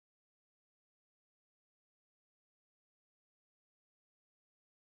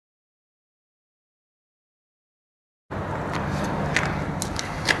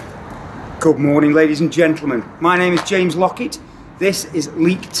Good morning, ladies and gentlemen. My name is James Lockett. This is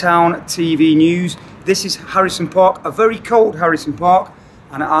Leek Town TV News. This is Harrison Park, a very cold Harrison Park,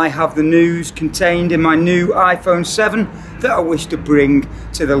 and I have the news contained in my new iPhone 7 that I wish to bring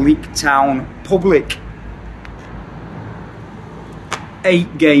to the Leek Town public.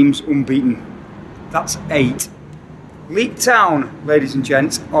 8 games unbeaten. That's 8. Leek Town, ladies and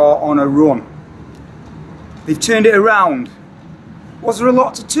gents, are on a run. They've turned it around. Was there a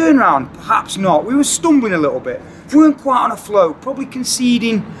lot to turn around? Perhaps not. We were stumbling a little bit. We weren't quite on a flow, probably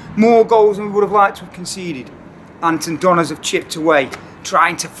conceding more goals than we would have liked to have conceded. Anton Donners have chipped away,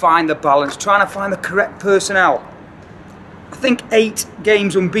 trying to find the balance, trying to find the correct personnel. I think 8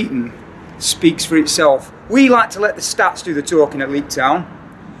 games unbeaten speaks for itself. We like to let the stats do the talking at Leek Town.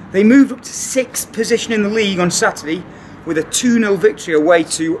 They moved up to 6th position in the league on Saturday with a 2-0 victory away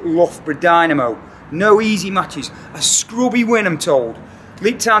to Loughborough Dynamo. No easy matches. A scrubby win, I'm told.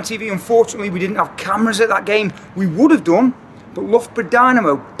 Leek Town TV, unfortunately, we didn't have cameras at that game. We would have done, but Loughborough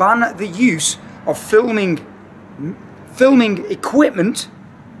Dynamo banned the use of filming equipment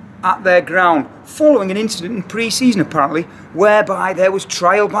at their ground following an incident in pre-season, apparently, whereby there was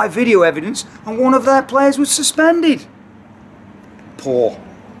trial by video evidence and one of their players was suspended. Poor.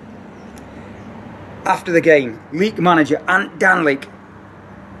 After the game, Leek manager Ant Danlick,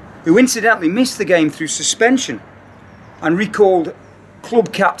 who incidentally missed the game through suspension and recalled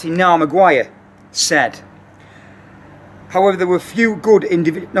club captain Niall Maguire, said, however, there were few good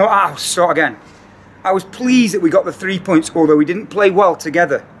individual... No, I'll start again. I was pleased that we got the 3 points, although we didn't play well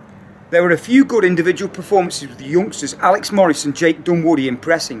together. There were a few good individual performances with the youngsters, Alex Morris and Jake Dunwoody,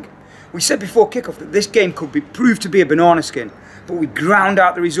 impressing. We said before kick-off that this game could be proved to be a banana skin, but we ground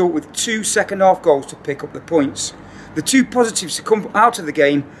out the result with 2 second-half goals to pick up the points. The 2 positives to come out of the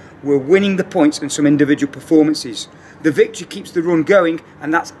game were winning the points and some individual performances. The victory keeps the run going,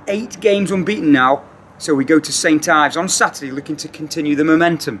 and that's 8 games unbeaten now, so we go to St Ives on Saturday looking to continue the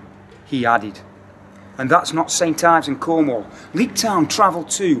momentum, he added. And that's not St Ives in Cornwall. Leek Town travel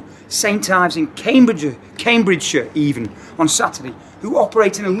to St Ives in Cambridgeshire even, on Saturday, who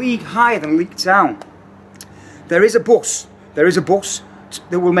operate in a league higher than Leek Town. There is a bus that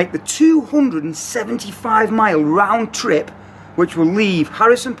will make the 275-mile round trip, which will leave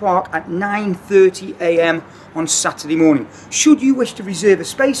Harrison Park at 9:30 AM on Saturday morning. Should you wish to reserve a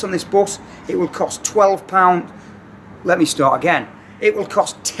space on this bus, it will cost £12. Let me start again. It will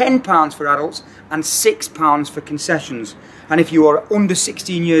cost £10 for adults and £6 for concessions. And if you are under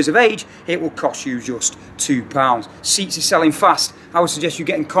 16 years of age, it will cost you just £2. Seats are selling fast. I would suggest you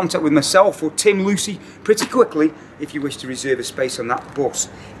get in contact with myself or Tim Lucy pretty quickly if you wish to reserve a space on that bus.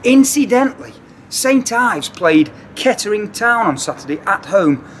 Incidentally, St Ives played Kettering Town on Saturday at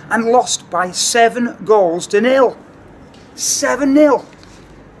home and lost by 7 goals to 0. 7-0.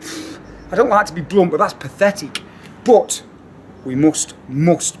 I don't like to be blunt, but that's pathetic. But we must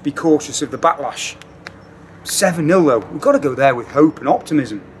be cautious of the backlash. 7-0 though. We've got to go there with hope and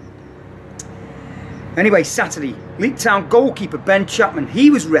optimism. Anyway, Saturday, Leek Town goalkeeper Ben Chapman,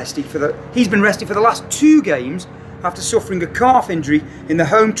 he's been rested for the last 2 games after suffering a calf injury in the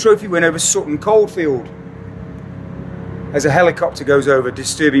home trophy win over Sutton Coldfield. As a helicopter goes over,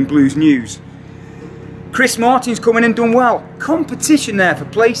 disturbing Blues news. Chris Martin's come in and done well. Competition there for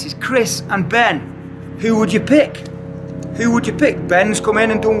places, Chris and Ben. Who would you pick? Who would you pick? Ben's come in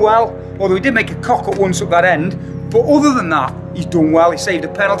and done well, although he did make a cock up once up that end, but other than that, he's done well. He saved a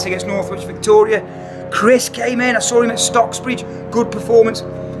penalty against Northwich Victoria. Chris came in, I saw him at Stocksbridge, good performance.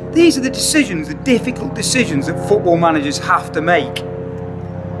 These are the decisions, the difficult decisions that football managers have to make.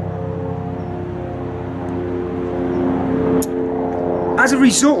 As a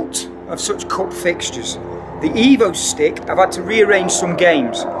result of such cup fixtures, the Evo Stick have had to rearrange some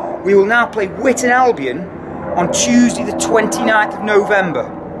games. We will now play Whitton Albion on Tuesday the 29th of November.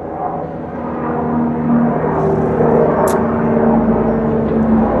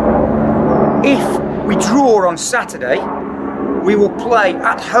 If we draw on Saturday, we will play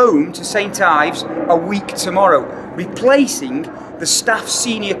at home to St Ives a week tomorrow, replacing the Staff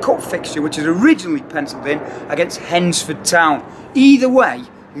Senior Cup fixture, which is originally penciled in against Hensford Town. Either way,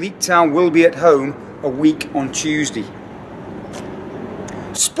 Leek Town will be at home a week on Tuesday.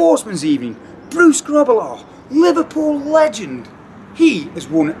 Sportsman's Evening, Bruce Grobbelaar, Liverpool legend. He has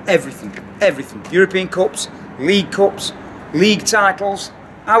won everything. European Cups, League titles.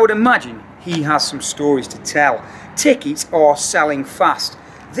 I would imagine he has some stories to tell. Tickets are selling fast.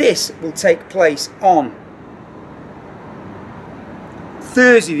 This will take place on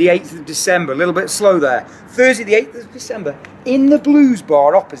Thursday the 8th of December, a little bit slow there. Thursday the 8th of December in the Blues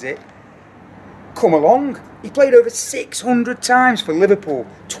Bar opposite. Come along, He played over 600 times for Liverpool,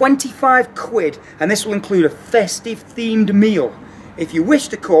 25 quid, and this will include a festive themed meal. If you wish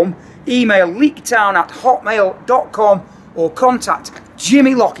to come, email leaktown@hotmail.com or contact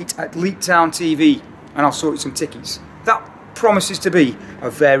Jimmy Lockett at Leaktown TV and I'll sort you some tickets. That promises to be a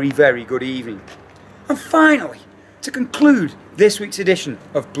very, very good evening. And finally, to conclude this week's edition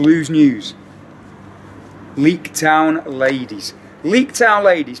of Blues News, Leaktown Ladies. Leaktown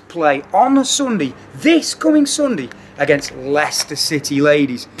Ladies play on a Sunday, this coming Sunday, against Leicester City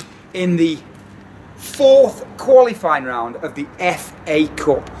Ladies in the 4th qualifying round of the FA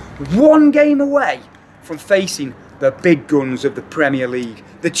Cup. One game away from facing the big guns of the Premier League,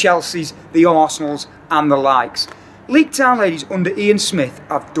 the Chelseas, the Arsenals and the likes. Leaktown Ladies under Ian Smith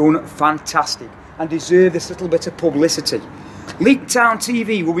have done fantastic and deserve this little bit of publicity. Leaktown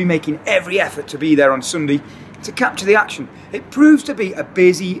TV will be making every effort to be there on Sunday to capture the action. It proves to be a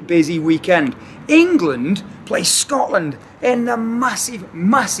busy, busy weekend. England play Scotland in a massive,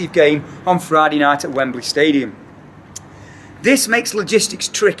 massive game on Friday night at Wembley Stadium. This makes logistics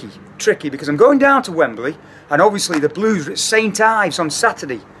tricky because I'm going down to Wembley and obviously the Blues are at St Ives on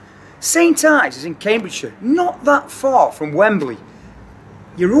Saturday. St Ives is in Cambridgeshire, not that far from Wembley.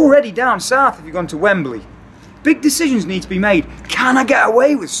 You're already down south if you've gone to Wembley. Big decisions need to be made. Can I get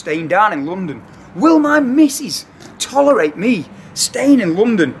away with staying down in London? Will my missus tolerate me staying in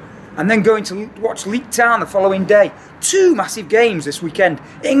London and then going to watch Leaktown the following day? 2 massive games this weekend.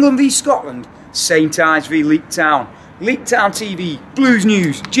 England v Scotland, St Ives v Leaktown. Leaktown TV, Blues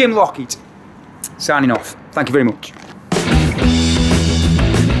News, Jim Lockett, signing off. Thank you very much.